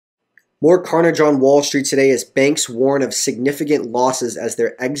More carnage on Wall Street today as banks warn of significant losses as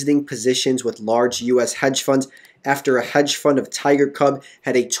they're exiting positions with large U.S. hedge funds after a hedge fund of Tiger Cub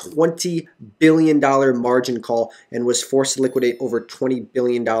had a $20 billion margin call and was forced to liquidate over $20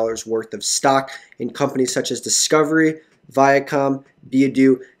 billion worth of stock in companies such as Discovery, Viacom,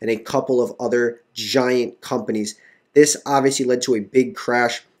 Baidu, and a couple of other giant companies. This obviously led to a big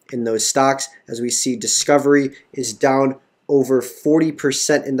crash in those stocks as we see Discovery is down over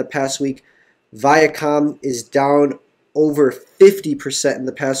 40% in the past week. Viacom is down over 50% in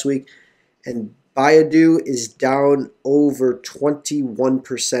the past week. And Baidu is down over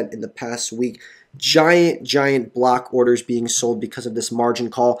 21% in the past week. Giant block orders being sold because of this margin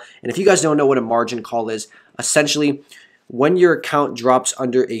call. And if you guys don't know what a margin call is, essentially when your account drops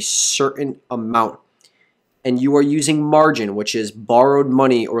under a certain amount and you are using margin, which is borrowed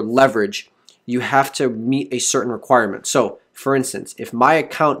money or leverage, you have to meet a certain requirement. So, for instance, if my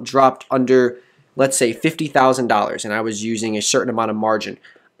account dropped under, let's say, $50,000 and I was using a certain amount of margin,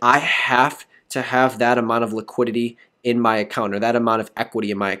 I have to have that amount of liquidity in my account or that amount of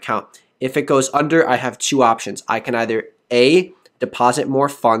equity in my account. If it goes under, I have two options. I can either A, deposit more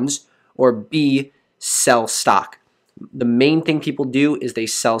funds, or B, sell stock. The main thing people do is they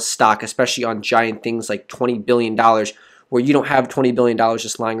sell stock, especially on giant things like $20 billion, where you don't have $20 billion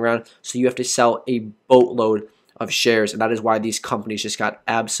just lying around, so you have to sell a boatload of shares, and that is why these companies just got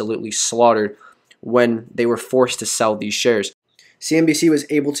absolutely slaughtered when they were forced to sell these shares. CNBC was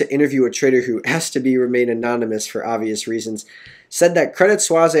able to interview a trader who has to remain anonymous for obvious reasons, said that Credit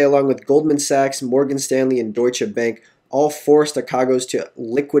Suisse, along with Goldman Sachs, Morgan Stanley, and Deutsche Bank, all forced Archegos to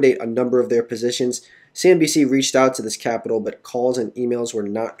liquidate a number of their positions. CNBC reached out to this capital, but calls and emails were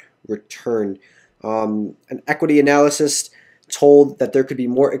not returned. An equity analyst told that there could be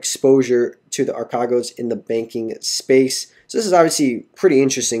more exposure to the Archegos in the banking space. So this is obviously pretty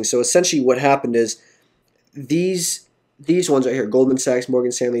interesting. So essentially what happened is these ones right here, Goldman Sachs,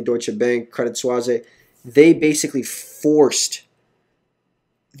 Morgan Stanley, Deutsche Bank, Credit Suisse, they basically forced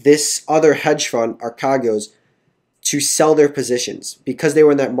this other hedge fund, Archegos, to sell their positions because they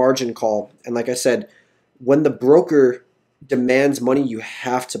were in that margin call. And like I said, when the broker demands money, you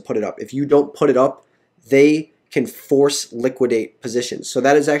have to put it up. If you don't put it up, they can force liquidate positions. So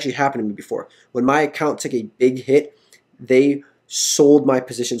that has actually happened to me before. When my account took a big hit, they sold my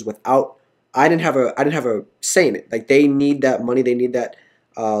positions without. I didn't have a say in it. Like, they need that money, they need that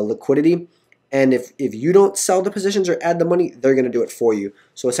liquidity. And if you don't sell the positions or add the money, they're going to do it for you.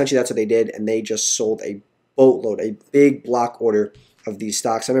 So essentially that's what they did, and they just sold a boatload, a big block order of these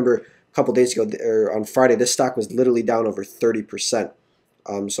stocks. I remember a couple days ago, or on Friday, this stock was literally down over 30%.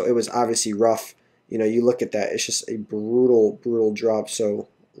 So it was obviously rough. You know, you look at that, it's just a brutal drop. So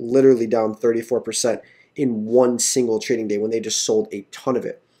literally down 34% in one single trading day when they just sold a ton of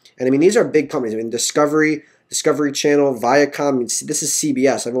it. And I mean, these are big companies. I mean, Discovery Channel, Viacom. I mean, this is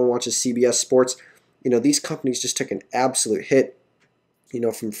CBS. Everyone watches CBS Sports. You know, these companies just took an absolute hit. You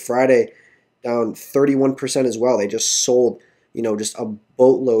know, from Friday down 31% as well. They just sold, you know, just a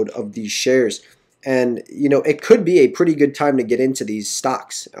boatload of these shares. And, you know, it could be a pretty good time to get into these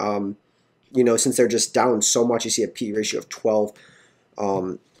stocks. You know, since they're just down so much. You see a P/E ratio of 12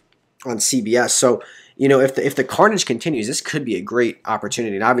 on CBS. So, you know, if the carnage continues, this could be a great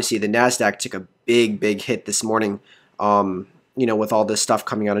opportunity. And obviously, the Nasdaq took a big hit this morning. You know, with all this stuff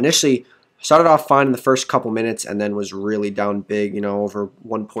coming out. Initially, started off fine in the first couple minutes, and then was really down big. You know, over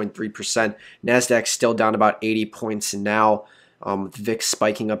 1.3%. Nasdaq still down about 80 points now. With VIX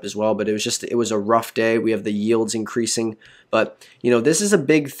spiking up as well, but it was a rough day. We have the yields increasing, but you know, this is a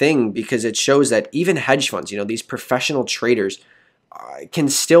big thing because it shows that even hedge funds, you know, these professional traders can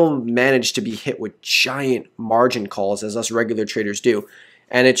still manage to be hit with giant margin calls as us regular traders do.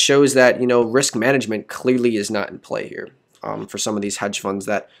 And it shows that, you know, risk management clearly is not in play here for some of these hedge funds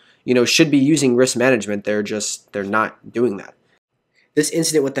that, you know, should be using risk management. They're not doing that. This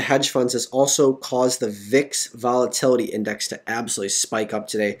incident with the hedge funds has also caused the VIX volatility index to absolutely spike up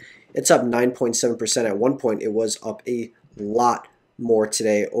today. It's up 9.7%. At one point, it was up a lot more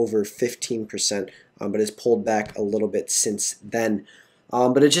today, over 15%, but it's pulled back a little bit since then.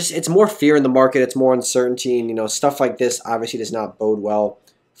 But it's more fear in the market. It's more uncertainty, and you know, stuff like this obviously does not bode well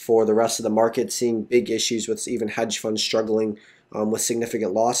for the rest of the market. Seeing big issues with even hedge funds struggling with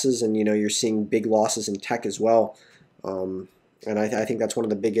significant losses, and you know, you're seeing big losses in tech as well. And I think that's one of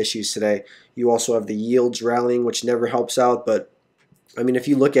the big issues today. You also have the yields rallying, which never helps out. But, I mean, if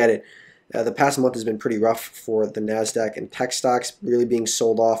you look at it, the past month has been pretty rough for the Nasdaq, and tech stocks really being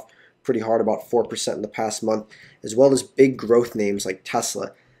sold off pretty hard, about 4% in the past month, as well as big growth names like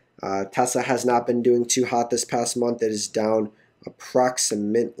Tesla. Tesla has not been doing too hot this past month. It is down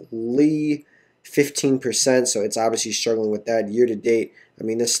approximately 15%, so it's obviously struggling with that year to date. I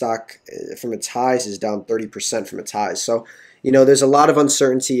mean, this stock from its highs is down 30% from its highs. So, there's a lot of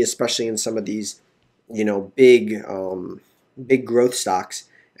uncertainty, especially in some of these, big growth stocks,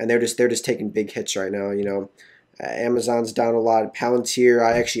 and they're just taking big hits right now. Amazon's down a lot. Palantir,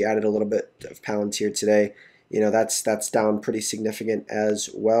 I actually added a little bit of Palantir today. That's down pretty significant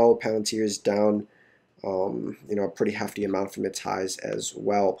as well. Palantir is down, a pretty hefty amount from its highs as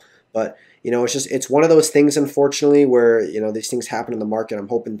well. But it's one of those things, unfortunately, where these things happen in the market. I'm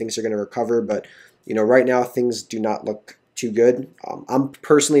hoping things are going to recover, but right now things do not look too good. I'm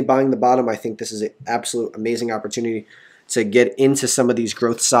personally buying the bottom. I think this is an absolute amazing opportunity to get into some of these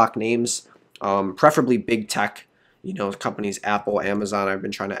growth stock names, preferably big tech. Companies, Apple, Amazon. I've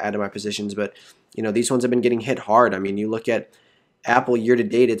been trying to add to my positions, but these ones have been getting hit hard. I mean, you look at Apple year to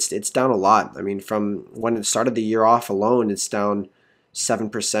date, it's down a lot. I mean, from when it started the year off alone, it's down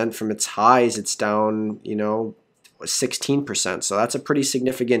 7%. From its highs, it's down, 16%. So that's a pretty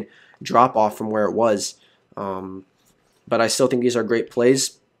significant drop off from where it was. But I still think these are great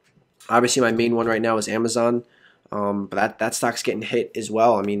plays. Obviously, my main one right now is Amazon. But that stock's getting hit as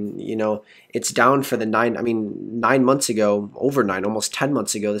well. I mean, it's down for the 9 months ago, almost 10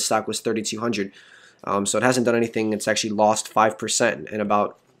 months ago, the stock was 3,200. So it hasn't done anything. It's actually lost 5% in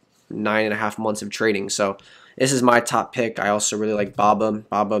about 9.5 months of trading. So this is my top pick. I also really like Baba.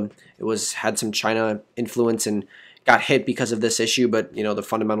 Baba, had some China influence and got hit because of this issue, but the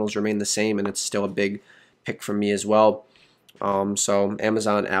fundamentals remain the same, and it's still a big pick for me as well. So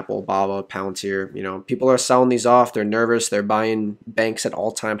Amazon, Apple, Baba, Palantir, people are selling these off. They're nervous. They're buying banks at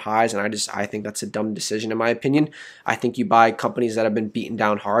all-time highs, and I think that's a dumb decision in my opinion. I think you buy companies that have been beaten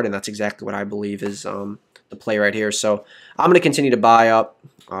down hard, and that's exactly what I believe is the play right here. So I'm going to continue to buy up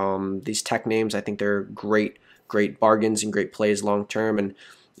these tech names. I think they're great bargains and great plays long term, and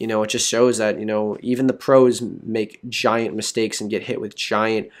it just shows that even the pros make giant mistakes and get hit with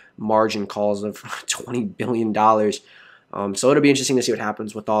giant margin calls of $20 billion. So it'll be interesting to see what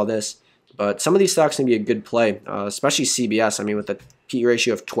happens with all this. But some of these stocks can be a good play, especially CBS. I mean, with a P/E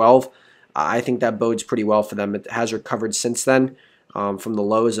ratio of 12, I think that bodes pretty well for them. It has recovered since then from the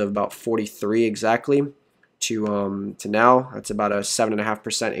lows of about 43 exactly to now. That's about a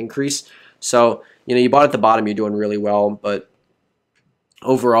 7.5% increase. So, you bought at the bottom, you're doing really well. But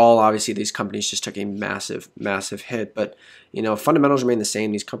overall, obviously, these companies just took a massive hit. But, fundamentals remain the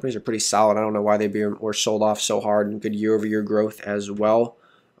same. These companies are pretty solid. I don't know why they were sold off so hard, and good year-over-year growth as well.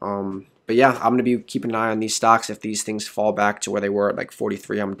 But yeah, I'm going to be keeping an eye on these stocks. If these things fall back to where they were at like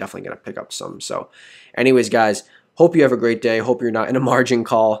 43, I'm definitely going to pick up some. So anyways, guys, hope you have a great day. Hope you're not in a margin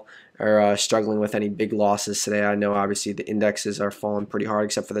call or struggling with any big losses today. I know obviously the indexes are falling pretty hard,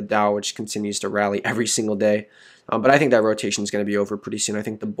 except for the Dow, which continues to rally every single day. But I think that rotation is going to be over pretty soon. I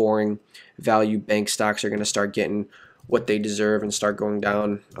think the boring value bank stocks are going to start getting what they deserve and start going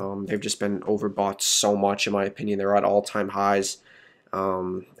down. They've just been overbought so much, in my opinion. They're at all-time highs.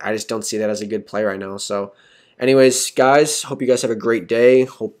 I just don't see that as a good play right now. So anyways, guys, hope you guys have a great day.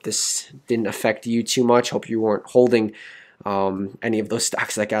 Hope this didn't affect you too much. Hope you weren't holding any of those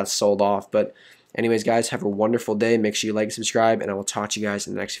stocks that got sold off. But anyways, guys, have a wonderful day. Make sure you like and subscribe, and I will talk to you guys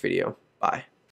in the next video. Bye.